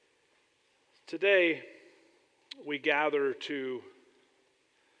Today, we gather to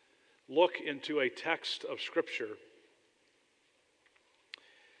look into a text of Scripture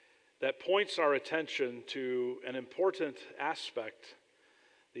that points our attention to an important aspect.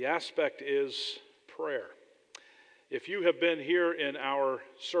 The aspect is prayer. If you have been here in our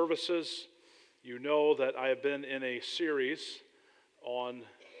services, you know that I have been in a series on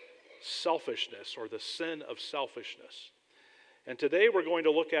selfishness, or the sin of selfishness. And today we're going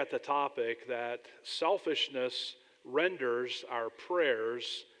to look at the topic that selfishness renders our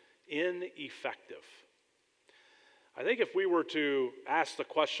prayers ineffective. I think if we were to ask the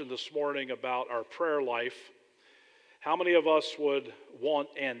question this morning about our prayer life, how many of us would want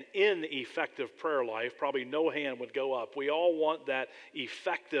an ineffective prayer life? Probably no hand would go up. We all want that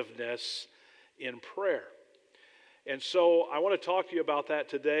effectiveness in prayer. And so I want to talk to you about that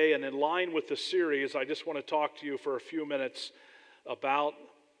today, and in line with the series, I just want to talk to you for a few minutes about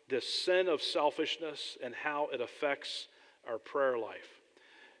this sin of selfishness and how it affects our prayer life.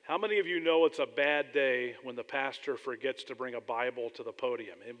 How many of you know it's a bad day when the pastor forgets to bring a Bible to the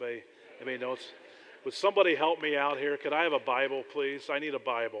podium? Anybody know it's... Would somebody help me out here? Could I have a Bible, please? I need a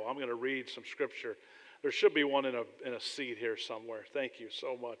Bible. I'm going to read some scripture. There should be one in a seat here somewhere. Thank you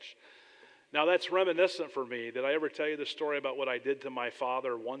so much. Now, that's reminiscent for me. Did I ever tell you the story about what I did to my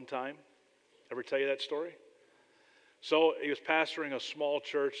father one time? Ever tell you that story? So, he was pastoring a small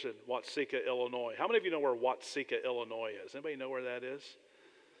church in Watsika, Illinois. How many of you know where Watsika, Illinois is? Anybody know where that is?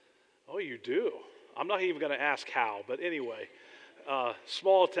 Oh, you do. I'm not even going to ask how, but anyway.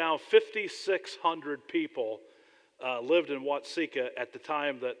 Small town, 5,600 people lived in Watsika at the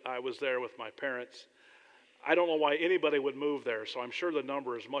time that I was there with my parents. I don't know why anybody would move there, so I'm sure the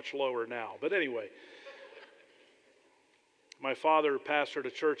number is much lower now. But anyway, my father pastored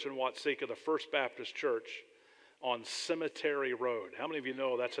a church in Watsika, the First Baptist Church, on Cemetery Road. How many of you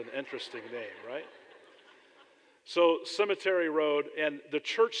know that's an interesting name, right? So, Cemetery Road, and the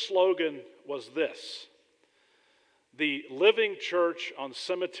church slogan was this: the living church on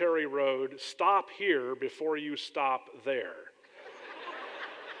Cemetery Road, stop here before you stop there.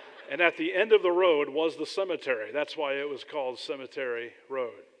 And at the end of the road was the cemetery. That's why it was called Cemetery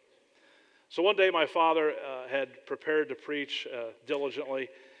Road. So one day my father had prepared to preach diligently,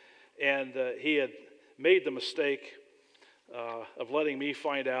 and he had made the mistake of letting me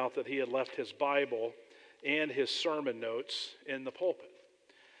find out that he had left his Bible and his sermon notes in the pulpit.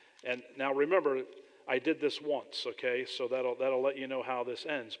 And now remember, I did this once, okay? So that'll let you know how this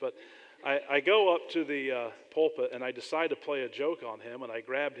ends. But I go up to the pulpit, and I decide to play a joke on him, and I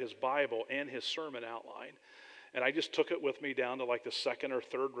grabbed his Bible and his sermon outline, and I just took it with me down to like the second or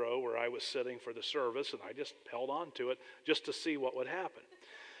third row where I was sitting for the service, and I just held on to it just to see what would happen.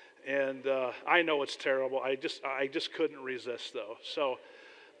 And I know it's terrible. I just couldn't resist, though. So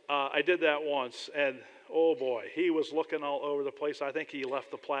I did that once, and oh boy, he was looking all over the place. I think he left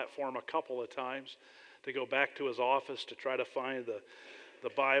the platform a couple of times to go back to his office to try to find the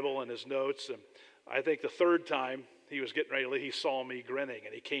Bible and his notes. And I think the third time he was getting ready to leave, he saw me grinning,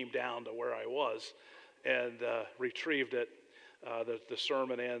 and he came down to where I was and retrieved it, the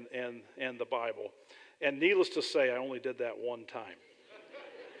sermon and the Bible. And needless to say, I only did that one time.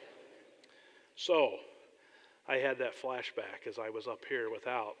 So I had that flashback as I was up here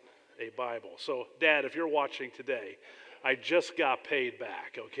without a Bible. So, Dad, if you're watching today, I just got paid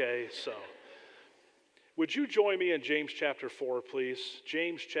back, okay? So, would you join me in James chapter 4, please?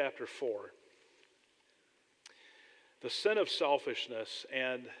 James chapter 4. The sin of selfishness,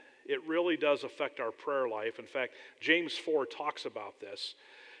 and it really does affect our prayer life. In fact, James 4 talks about this.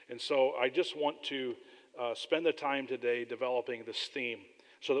 And so I just want to spend the time today developing this theme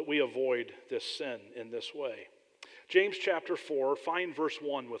so that we avoid this sin in this way. James chapter 4, find verse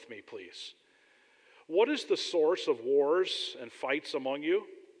 1 with me, please. What is the source of wars and fights among you?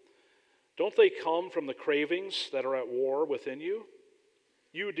 Don't they come from the cravings that are at war within you?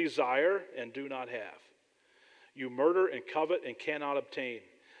 You desire and do not have. You murder and covet and cannot obtain.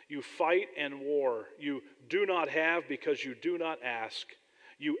 You fight and war. You do not have because you do not ask.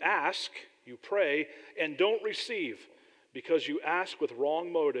 You ask, you pray, and don't receive because you ask with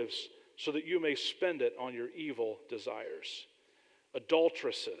wrong motives, so that you may spend it on your evil desires.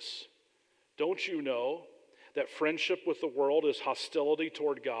 Adulteresses, don't you know that friendship with the world is hostility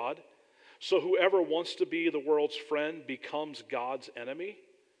toward God? So whoever wants to be the world's friend becomes God's enemy?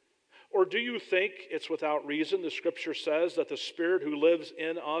 Or do you think it's without reason the Scripture says that the Spirit who lives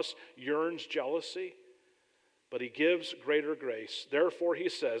in us yearns jealousy? But He gives greater grace. Therefore He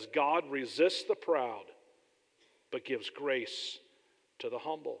says, God resists the proud, but gives grace to the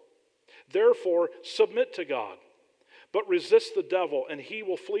humble. Therefore, submit to God, but resist the devil, and he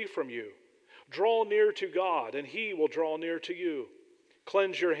will flee from you. Draw near to God, and he will draw near to you.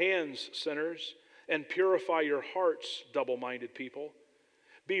 Cleanse your hands, sinners, and purify your hearts, double-minded people.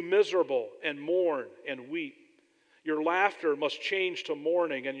 Be miserable and mourn and weep. Your laughter must change to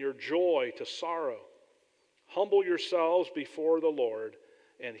mourning and your joy to sorrow. Humble yourselves before the Lord,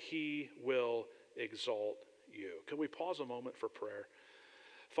 and he will exalt you. Can we pause a moment for prayer?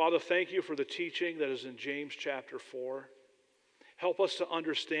 Father, thank you for the teaching that is in James chapter 4. Help us to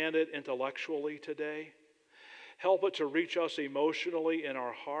understand it intellectually today. Help it to reach us emotionally in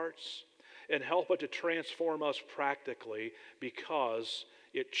our hearts. And help it to transform us practically because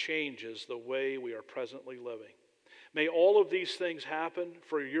it changes the way we are presently living. May all of these things happen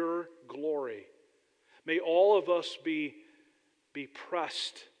for your glory. May all of us be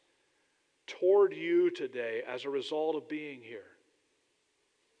pressed toward you today as a result of being here.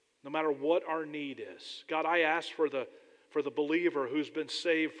 No matter what our need is. God, I ask for the believer who's been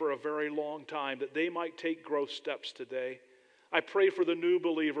saved for a very long time, that they might take growth steps today. I pray for the new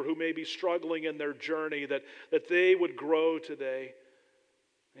believer who may be struggling in their journey, that they would grow today.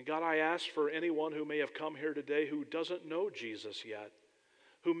 And God, I ask for anyone who may have come here today who doesn't know Jesus yet,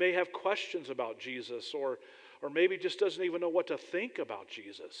 who may have questions about Jesus, or maybe just doesn't even know what to think about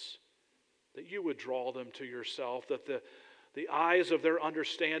Jesus, that you would draw them to yourself, that the eyes of their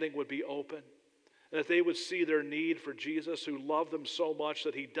understanding would be open, and that they would see their need for Jesus, who loved them so much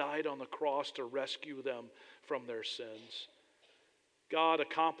that he died on the cross to rescue them from their sins. God,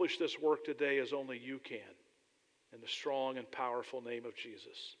 accomplish this work today as only you can. In the strong and powerful name of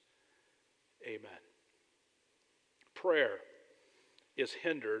Jesus. Amen. Prayer is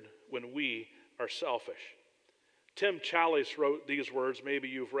hindered when we are selfish. Tim Challies wrote these words. Maybe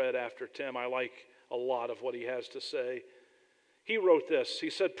you've read after Tim. I like a lot of what he has to say. He wrote this. He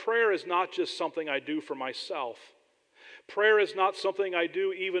said, prayer is not just something I do for myself. Prayer is not something I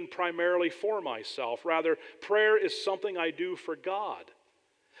do even primarily for myself. Rather, prayer is something I do for God.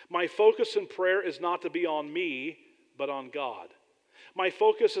 My focus in prayer is not to be on me, but on God. My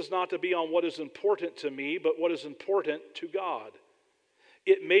focus is not to be on what is important to me, but what is important to God.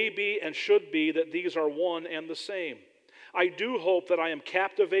 It may be and should be that these are one and the same. I do hope that I am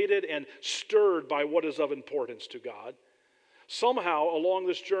captivated and stirred by what is of importance to God. Somehow, along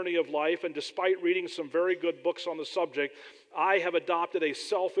this journey of life, and despite reading some very good books on the subject, I have adopted a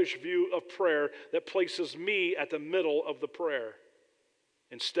selfish view of prayer that places me at the middle of the prayer.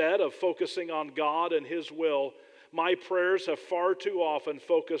 Instead of focusing on God and his will, my prayers have far too often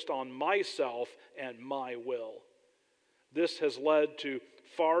focused on myself and my will. This has led to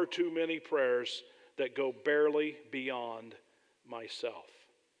far too many prayers that go barely beyond myself.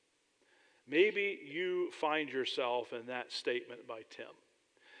 Maybe you find yourself in that statement by Tim.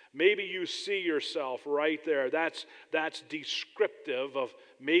 Maybe you see yourself right there. That's descriptive of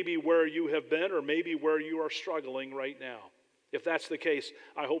maybe where you have been or maybe where you are struggling right now. If that's the case,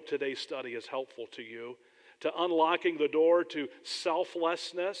 I hope today's study is helpful to you, to unlocking the door to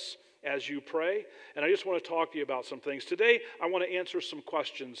selflessness as you pray. And I just want to talk to you about some things. Today, I want to answer some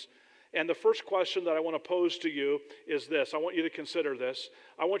questions. And the first question that I want to pose to you is this. I want you to consider this.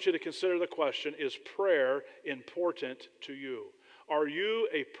 I want you to consider the question, is prayer important to you? Are you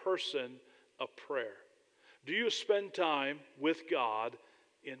a person of prayer? Do you spend time with God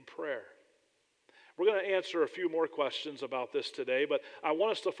in prayer? We're going to answer a few more questions about this today, but I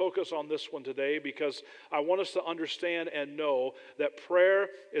want us to focus on this one today because I want us to understand and know that prayer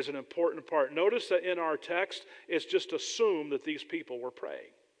is an important part. Notice that in our text, it's just assumed that these people were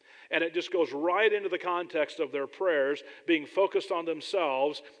praying. And it just goes right into the context of their prayers being focused on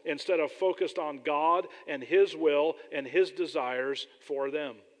themselves instead of focused on God and his will and his desires for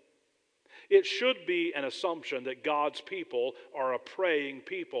them. It should be an assumption that God's people are a praying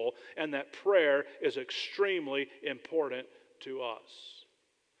people and that prayer is extremely important to us.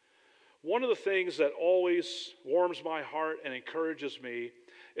 One of the things that always warms my heart and encourages me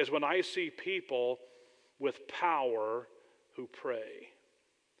is when I see people with power who pray.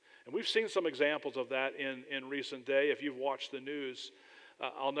 And we've seen some examples of that in recent day. If you've watched the news,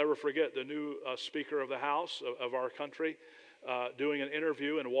 I'll never forget the new Speaker of the House of our country doing an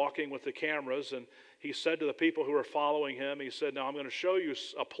interview and walking with the cameras. And he said to the people who were following him, he said, now I'm going to show you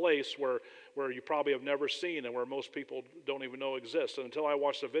a place where you probably have never seen and where most people don't even know exists. And until I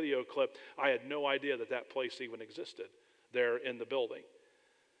watched the video clip, I had no idea that place even existed there in the building.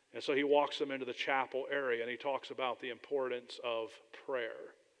 And so he walks them into the chapel area and he talks about the importance of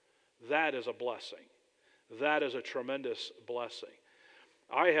prayer. That is a blessing. That is a tremendous blessing.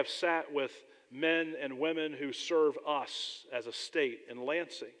 I have sat with men and women who serve us as a state in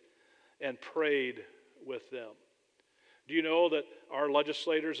Lansing and prayed with them. Do you know that our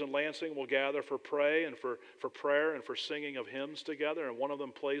legislators in Lansing will gather for prayer and for singing of hymns together, and one of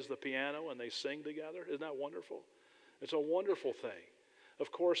them plays the piano and they sing together? Isn't that wonderful? It's a wonderful thing.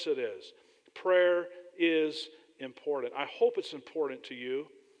 Of course it is. Prayer is important. I hope it's important to you.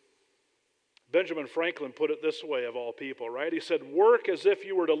 Benjamin Franklin put it this way, of all people, right? He said, work as if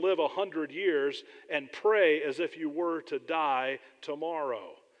you were to live 100 years and pray as if you were to die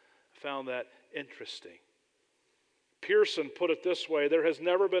tomorrow. I found that interesting. Pearson put it this way, there has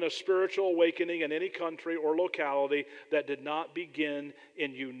never been a spiritual awakening in any country or locality that did not begin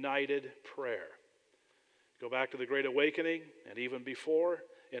in united prayer. Go back to the Great Awakening and even before,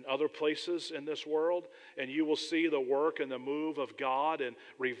 in other places in this world, and you will see the work and the move of God in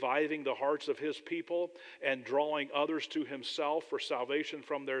reviving the hearts of his people and drawing others to himself for salvation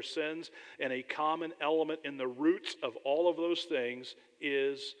from their sins. And a common element in the roots of all of those things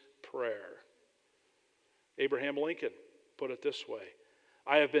is prayer. Abraham Lincoln put it this way,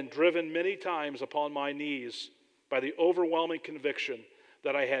 I have been driven many times upon my knees by the overwhelming conviction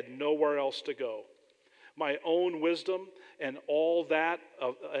that I had nowhere else to go. My own wisdom and all that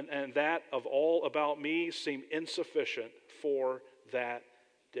of all about me seemed insufficient for that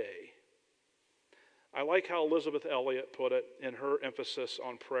day. I like how Elizabeth Elliot put it in her emphasis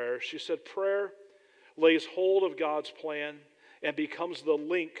on prayer. She said, prayer lays hold of God's plan and becomes the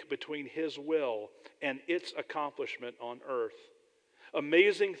link between his will and its accomplishment on earth.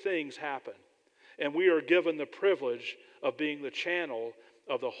 Amazing things happen, and we are given the privilege of being the channel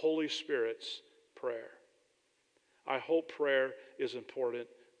of the Holy Spirit's prayer. I hope prayer is important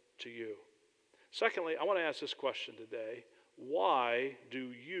to you. Secondly, I want to ask this question today. Why do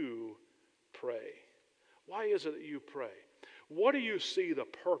you pray? Why is it that you pray? What do you see the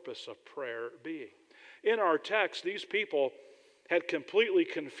purpose of prayer being? In our text, these people had completely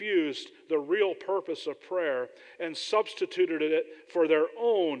confused the real purpose of prayer and substituted it for their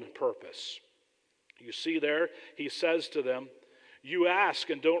own purpose. You see there, he says to them, you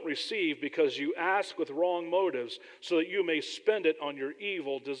ask and don't receive because you ask with wrong motives so that you may spend it on your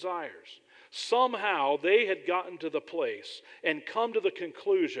evil desires. Somehow they had gotten to the place and come to the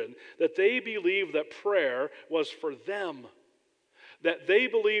conclusion that they believed that prayer was for them. That they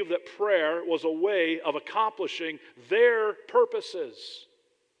believed that prayer was a way of accomplishing their purposes.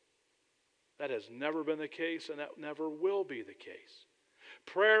 That has never been the case, and that never will be the case.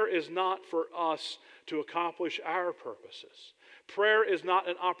 Prayer is not for us to accomplish our purposes. Prayer is not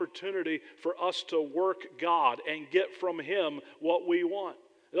an opportunity for us to work God and get from him what we want.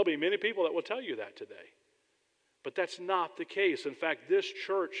 There'll be many people that will tell you that today. But that's not the case. In fact, this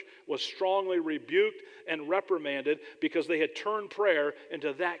church was strongly rebuked and reprimanded because they had turned prayer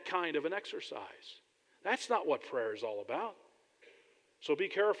into that kind of an exercise. That's not what prayer is all about. So be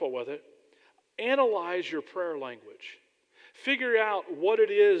careful with it. Analyze your prayer language. Figure out what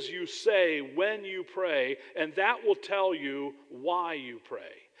it is you say when you pray, and that will tell you why you pray.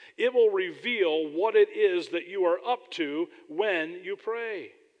 It will reveal what it is that you are up to when you pray.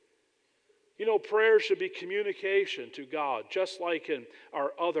 You know, prayer should be communication to God, just like in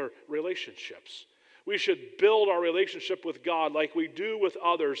our other relationships. We should build our relationship with God like we do with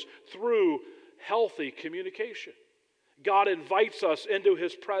others through healthy communication. God invites us into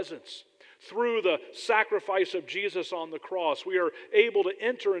his presence. Through the sacrifice of Jesus on the cross, we are able to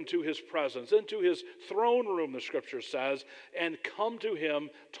enter into his presence, into his throne room, the scripture says, and come to him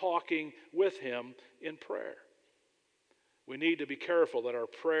talking with him in prayer. We need to be careful that our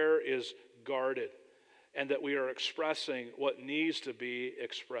prayer is guarded and that we are expressing what needs to be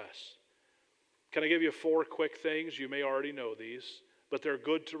expressed. Can I give you 4 quick things? You may already know these, but they're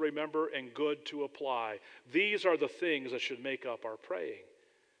good to remember and good to apply. These are the things that should make up our praying.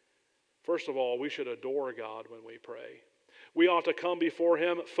 First of all, we should adore God when we pray. We ought to come before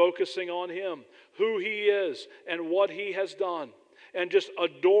him focusing on him, who he is and what he has done, and just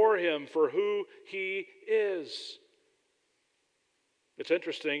adore him for who he is. It's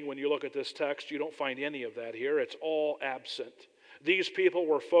interesting when you look at this text, you don't find any of that here. It's all absent. These people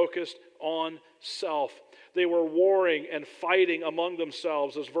were focused on self. They were warring and fighting among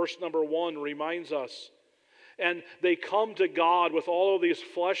themselves, as verse number 1 reminds us. And they come to God with all of these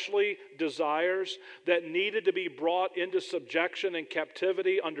fleshly desires that needed to be brought into subjection and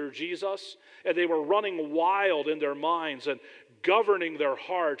captivity under Jesus. And they were running wild in their minds and governing their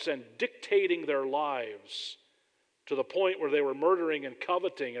hearts and dictating their lives, to the point where they were murdering and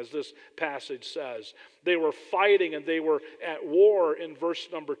coveting, as this passage says. They were fighting and they were at war in verse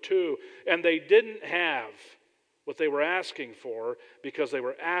number 2. And they didn't have what they were asking for because they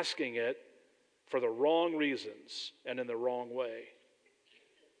were asking it for the wrong reasons and in the wrong way.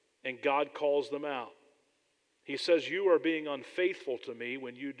 And God calls them out. He says, you are being unfaithful to me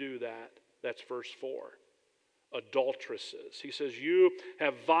when you do that. That's verse 4. Adulteresses. He says, you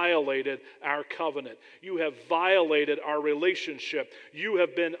have violated our covenant. You have violated our relationship. You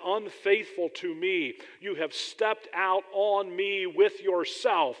have been unfaithful to me. You have stepped out on me with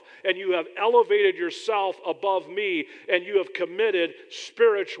yourself, and you have elevated yourself above me, and you have committed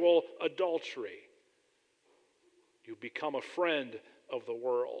spiritual adultery. You become a friend of the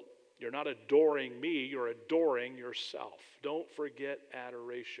world. You're not adoring me, you're adoring yourself. Don't forget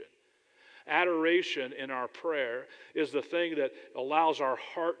adoration. Adoration in our prayer is the thing that allows our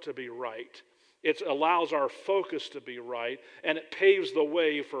heart to be right. It allows our focus to be right, and it paves the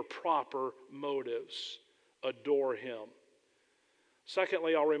way for proper motives. Adore Him.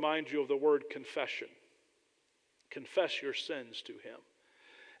 Secondly, I'll remind you of the word confession. Confess your sins to Him.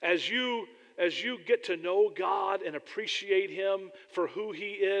 As you get to know God and appreciate Him for who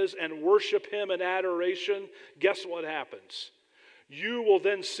He is and worship Him in adoration, guess what happens? You will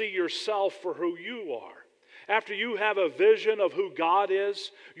then see yourself for who you are. After you have a vision of who God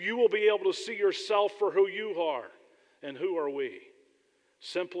is, you will be able to see yourself for who you are. And who are we?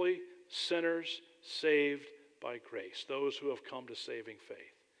 Simply sinners saved by grace, those who have come to saving faith.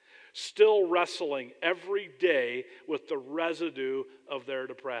 Still wrestling every day with the residue of their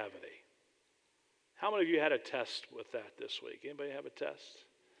depravity. How many of you had a test with that this week? Anybody have a test?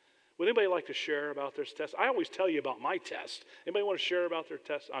 Would anybody like to share about their test? I always tell you about my test. Anybody want to share about their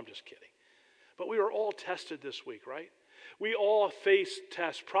test? I'm just kidding. But we were all tested this week, right? We all faced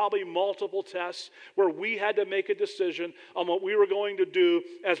tests, probably multiple tests, where we had to make a decision on what we were going to do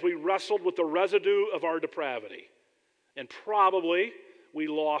as we wrestled with the residue of our depravity. And probably we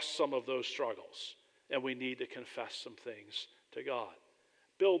lost some of those struggles, and we need to confess some things to God.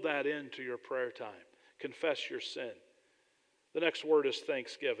 Build that into your prayer time. Confess your sin. The next word is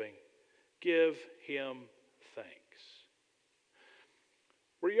thanksgiving. Give Him thanks.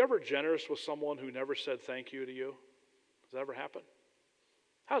 Were you ever generous with someone who never said thank you to you? Does that ever happen?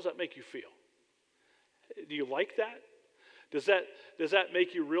 How does that make you feel? Do you like that? Does that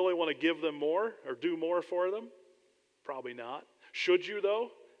make you really want to give them more or do more for them? Probably not. Should you though?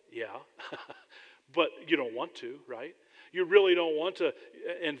 Yeah. But you don't want to, right? You really don't want to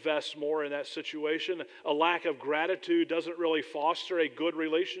invest more in that situation. A lack of gratitude doesn't really foster a good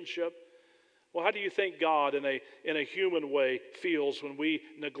relationship. Well, how do you think God in a human way feels when we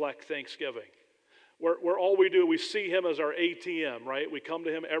neglect thanksgiving? Where all we do, we see Him as our ATM, right? We come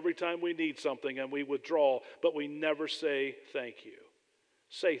to Him every time we need something and we withdraw, but we never say thank you.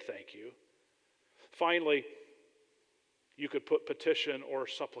 Say thank you. Finally, you could put petition or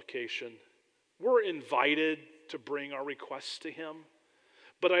supplication. We're invited to bring our requests to Him,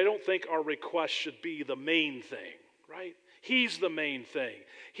 but I don't think our request should be the main thing, right? He's the main thing.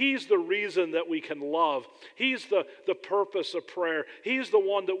 He's the reason that we can love. He's the purpose of prayer. He's the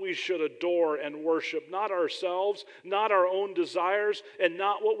one that we should adore and worship, not ourselves, not our own desires, and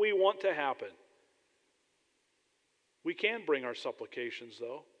not what we want to happen. We can bring our supplications,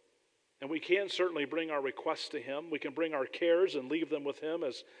 though, and we can certainly bring our requests to Him. We can bring our cares and leave them with Him,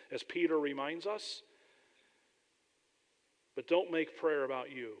 as Peter reminds us. But don't make prayer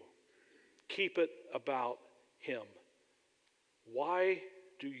about you. Keep it about Him. Why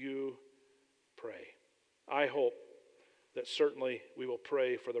do you pray? I hope that certainly we will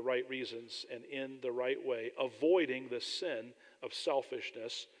pray for the right reasons and in the right way, avoiding the sin of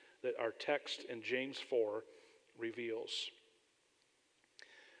selfishness that our text in James 4 reveals.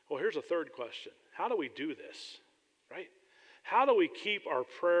 Well, here's a third question. How do we do this, right? How do we keep our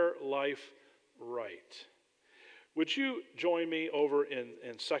prayer life right? Would you join me over in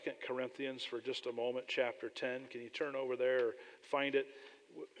 2 Corinthians for just a moment, chapter 10? Can you turn over there or find it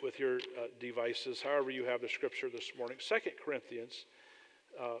with your devices, however you have the scripture this morning? 2 Corinthians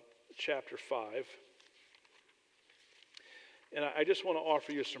chapter 5. And I just want to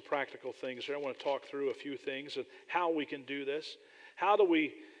offer you some practical things here. I want to talk through a few things and how we can do this. How do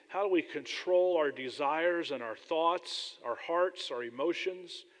we control our desires and our thoughts, our hearts, our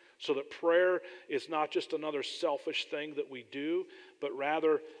emotions, so that prayer is not just another selfish thing that we do, but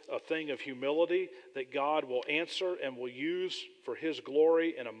rather a thing of humility that God will answer and will use for His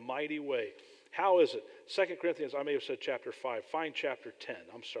glory in a mighty way. How is it? 2 Corinthians, I may have said chapter 5. Find chapter 10.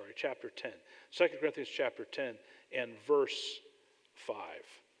 I'm sorry, chapter 10. 2 Corinthians chapter 10 and verse 5.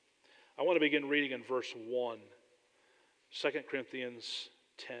 I want to begin reading in verse 1. 2 Corinthians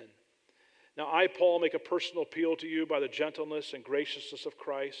 10. Now I, Paul, make a personal appeal to you by the gentleness and graciousness of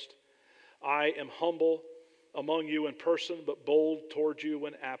Christ. I am humble among you in person, but bold toward you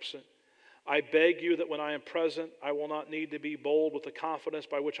when absent. I beg you that when I am present, I will not need to be bold with the confidence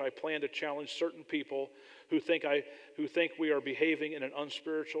by which I plan to challenge certain people who think we are behaving in an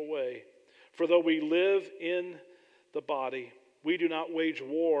unspiritual way. For though we live in the body, we do not wage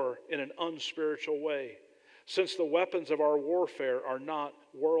war in an unspiritual way, since the weapons of our warfare are not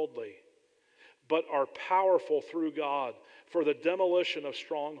worldly, but are powerful through God for the demolition of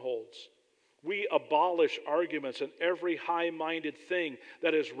strongholds. We abolish arguments and every high-minded thing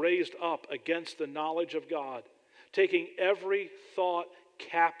that is raised up against the knowledge of God, taking every thought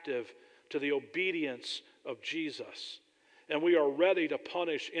captive to the obedience of Jesus. And we are ready to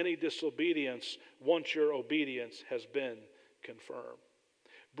punish any disobedience once your obedience has been confirmed.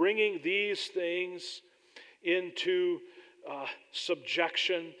 Bringing these things into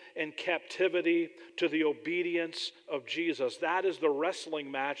subjection and captivity to the obedience of Jesus. That is the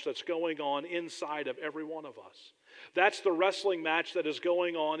wrestling match that's going on inside of every one of us. That's the wrestling match that is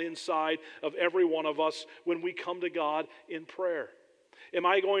going on inside of every one of us when we come to God in prayer. Am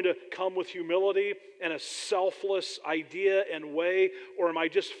I going to come with humility and a selfless idea and way, or am I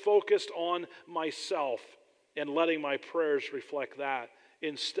just focused on myself and letting my prayers reflect that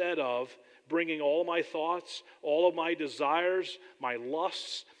instead of bringing all of my thoughts, all of my desires, my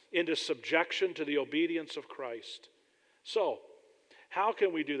lusts into subjection to the obedience of Christ? So, how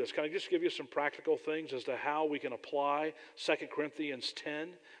can we do this? Can I just give you some practical things as to how we can apply 2 Corinthians 10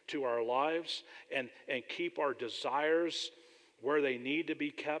 to our lives and keep our desires where they need to be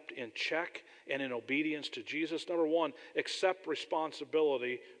kept in check and in obedience to Jesus? Number one, accept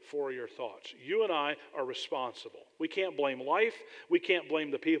responsibility for your thoughts. You and I are responsible. We can't blame life. We can't blame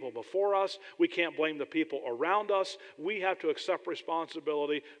the people before us. We can't blame the people around us. We have to accept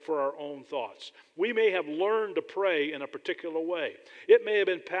responsibility for our own thoughts. We may have learned to pray in a particular way. It may have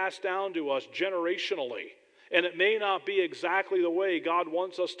been passed down to us generationally. And it may not be exactly the way God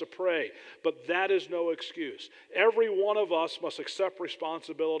wants us to pray, but that is no excuse. Every one of us must accept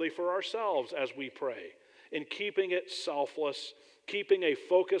responsibility for ourselves as we pray, in keeping it selfless, keeping a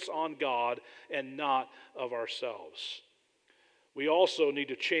focus on God and not of ourselves. We also need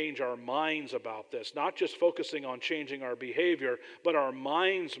to change our minds about this, not just focusing on changing our behavior, but our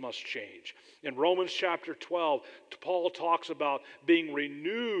minds must change. In Romans chapter 12, Paul talks about being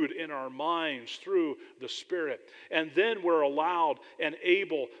renewed in our minds through the Spirit. And then we're allowed and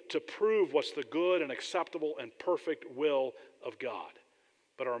able to prove what's the good and acceptable and perfect will of God.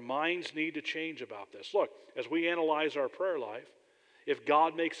 But our minds need to change about this. Look, as we analyze our prayer life, if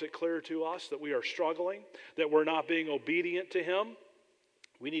God makes it clear to us that we are struggling, that we're not being obedient to Him,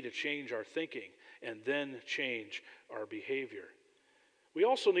 we need to change our thinking and then change our behavior. We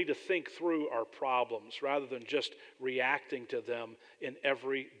also need to think through our problems rather than just reacting to them in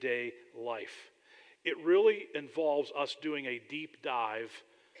everyday life. It really involves us doing a deep dive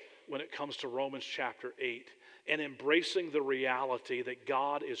when it comes to Romans chapter 8 and embracing the reality that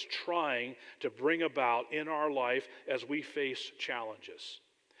God is trying to bring about in our life as we face challenges.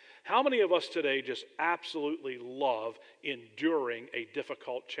 How many of us today just absolutely love enduring a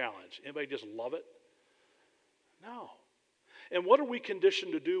difficult challenge? Anybody just love it? No. And what are we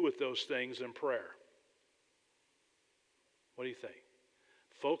conditioned to do with those things in prayer? What do you think?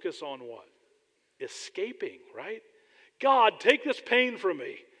 Focus on what? Escaping, right? God, take this pain from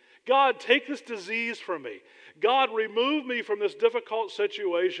me. God, take this disease from me. God, remove me from this difficult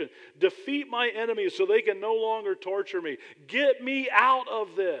situation. Defeat my enemies so they can no longer torture me. Get me out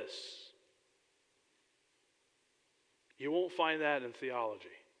of this. You won't find that in theology.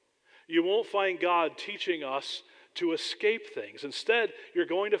 You won't find God teaching us to escape things. Instead, you're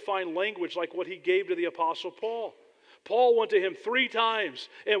going to find language like what He gave to the Apostle Paul. Paul went to him 3 times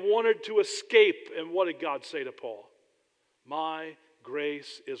and wanted to escape. And what did God say to Paul? My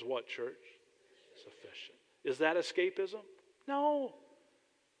grace is what, church? Sufficient. Is that escapism? No.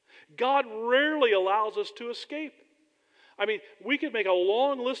 God rarely allows us to escape. I mean, we could make a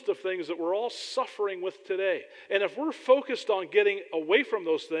long list of things that we're all suffering with today. And if we're focused on getting away from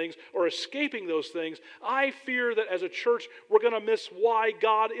those things or escaping those things, I fear that as a church, we're going to miss why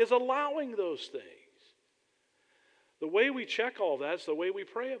God is allowing those things. The way we check all that is the way we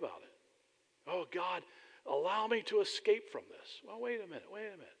pray about it. Oh, God, allow me to escape from this. Well, wait a minute.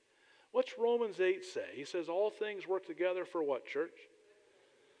 What's Romans 8 say? He says all things work together for what, church?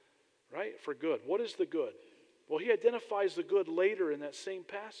 Right? For good. What is the good? Well, he identifies the good later in that same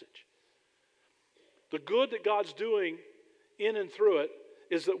passage. The good that God's doing in and through it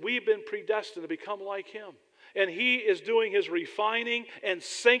is that we've been predestined to become like Him. And He is doing His refining and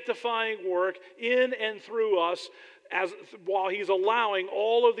sanctifying work in and through us while He's allowing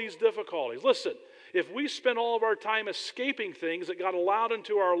all of these difficulties. Listen, If we spend all of our time escaping things that got allowed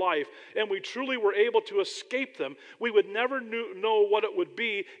into our life and we truly were able to escape them, we would never know what it would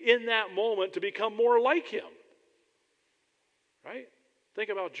be in that moment to become more like him. Right? Think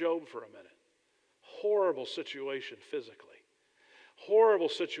about Job for a minute. Horrible situation physically. Horrible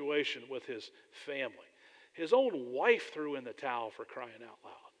situation with his family. His own wife threw in the towel, for crying out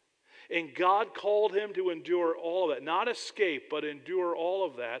loud. And God called him to endure all of that. Not escape, but endure all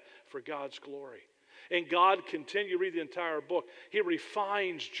of that for God's glory. And God continued, read the entire book. He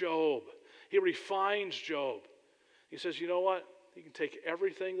refines Job. He refines Job. He says, you know what? You can take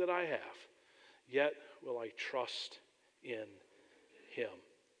everything that I have, yet will I trust in him.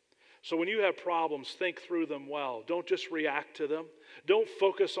 So when you have problems, think through them well. Don't just react to them. Don't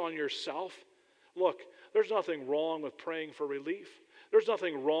focus on yourself. Look, there's nothing wrong with praying for relief. There's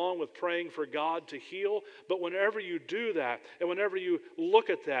nothing wrong with praying for God to heal. But whenever you do that, and whenever you look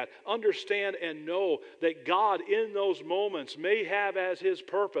at that, understand and know that God in those moments may have as his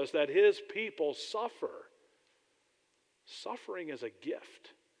purpose that his people suffer. Suffering is a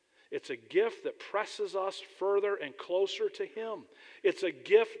gift. It's a gift that presses us further and closer to him. It's a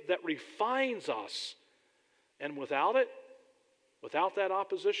gift that refines us. And without it, without that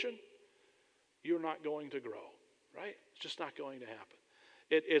opposition, you're not going to grow, right? It's just not going to happen.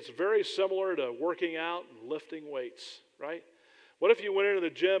 It's very similar to working out and lifting weights, right? What if you went into the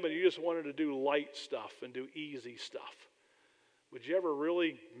gym and you just wanted to do light stuff and do easy stuff? Would you ever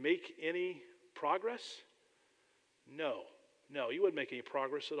really make any progress? No, you wouldn't make any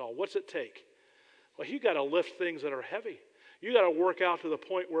progress at all. What's it take? Well, you got to lift things that are heavy. You got to work out to the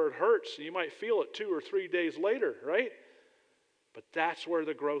point where it hurts, and you might feel it 2 or 3 days later, right? But that's where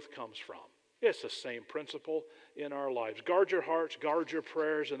the growth comes from. It's the same principle in our lives. Guard your hearts, guard your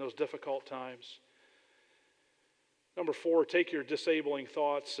prayers in those difficult times. Number 4, take your disabling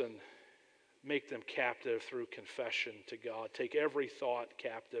thoughts and make them captive through confession to God. Take every thought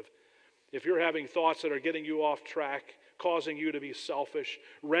captive. If you're having thoughts that are getting you off track, causing you to be selfish,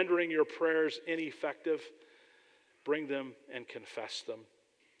 rendering your prayers ineffective, bring them and confess them.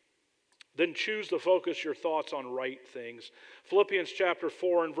 Then choose to focus your thoughts on right things. Philippians chapter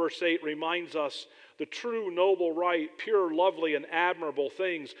 4 and verse 8 reminds us the true, noble, right, pure, lovely, and admirable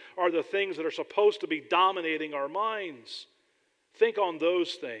things are the things that are supposed to be dominating our minds. Think on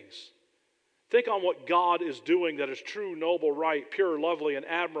those things. Think on what God is doing that is true, noble, right, pure, lovely, and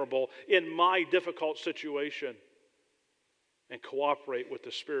admirable in my difficult situation. And cooperate with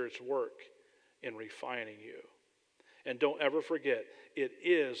the Spirit's work in refining you. And don't ever forget, it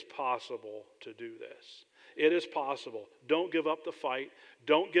is possible to do this. It is possible. Don't give up the fight.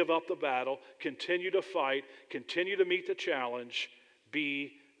 Don't give up the battle. Continue to fight. Continue to meet the challenge.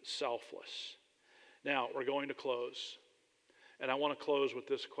 Be selfless. Now, we're going to close. And I want to close with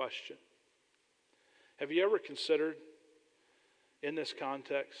this question. Have you ever considered, in this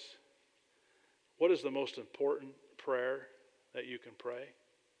context, what is the most important prayer that you can pray?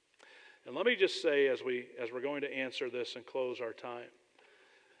 And let me just say, as we're going to answer this and close our time,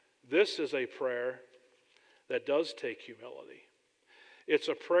 this is a prayer that does take humility. It's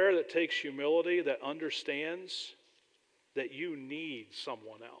a prayer that takes humility, that understands that you need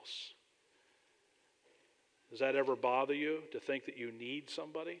someone else. Does that ever bother you, to think that you need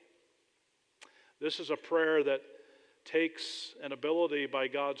somebody? This is a prayer that takes an ability by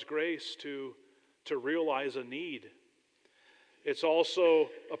God's grace to realize a need. It's also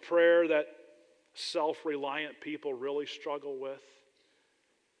a prayer that self-reliant people really struggle with.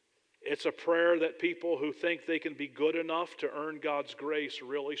 It's a prayer that people who think they can be good enough to earn God's grace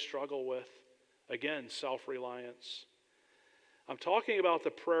really struggle with. Again, self-reliance. I'm talking about the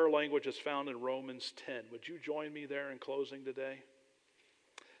prayer language that's found in Romans 10. Would you join me there in closing today?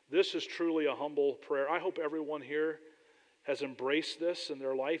 This is truly a humble prayer. I hope everyone here has embraced this in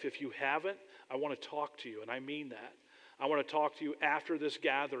their life. If you haven't, I want to talk to you, and I mean that. I want to talk to you after this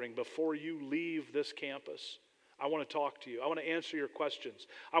gathering, before you leave this campus. I want to talk to you. I want to answer your questions.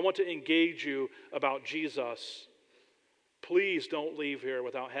 I want to engage you about Jesus. Please don't leave here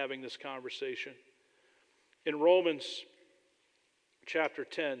without having this conversation. In Romans chapter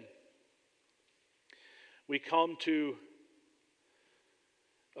 10, we come to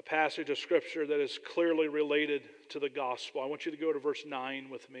a passage of Scripture that is clearly related to the gospel. I want you to go to verse 9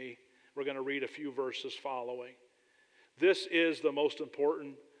 with me. We're going to read a few verses following. This is the most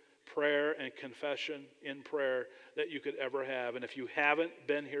important prayer and confession in prayer that you could ever have. And if you haven't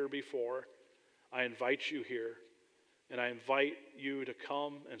been here before, I invite you here. And I invite you to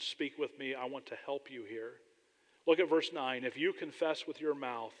come and speak with me. I want to help you here. Look at verse 9. If you confess with your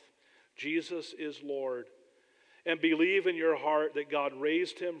mouth, Jesus is Lord, and believe in your heart that God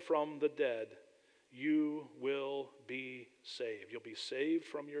raised him from the dead, you will be saved. You'll be saved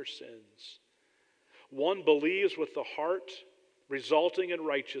from your sins. One believes with the heart, resulting in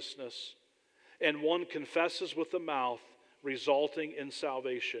righteousness, and one confesses with the mouth, resulting in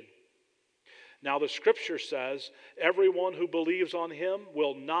salvation. Now the Scripture says, everyone who believes on him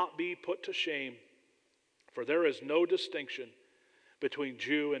will not be put to shame, for there is no distinction between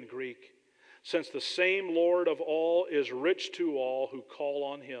Jew and Greek, since the same Lord of all is rich to all who call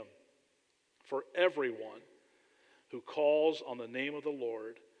on him. For everyone who calls on the name of the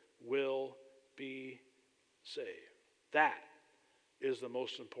Lord will be saved. That is the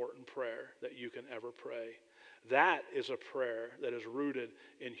most important prayer that you can ever pray. That is a prayer that is rooted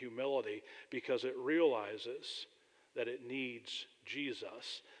in humility because it realizes that it needs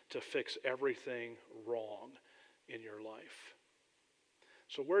Jesus to fix everything wrong in your life.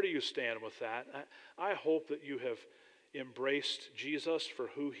 So where do you stand with that? I hope that you have embraced Jesus for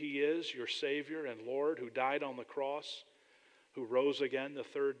who he is, your Savior and Lord, who died on the cross, who rose again the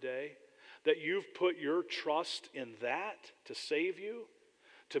third day, that you've put your trust in that to save you,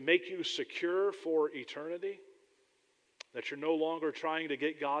 to make you secure for eternity, that you're no longer trying to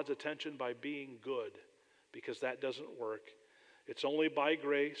get God's attention by being good, because that doesn't work. It's only by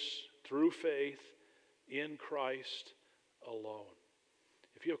grace, through faith, in Christ alone.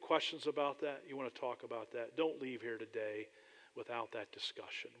 If you have questions about that, you want to talk about that, don't leave here today without that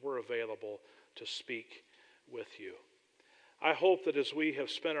discussion. We're available to speak with you. I hope that as we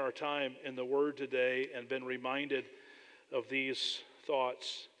have spent our time in the Word today and been reminded of these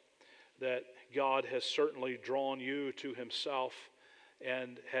thoughts, that God has certainly drawn you to himself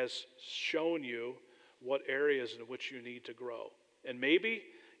and has shown you what areas in which you need to grow. And maybe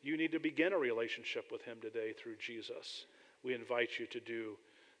you need to begin a relationship with him today through Jesus. We invite you to do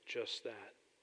just that.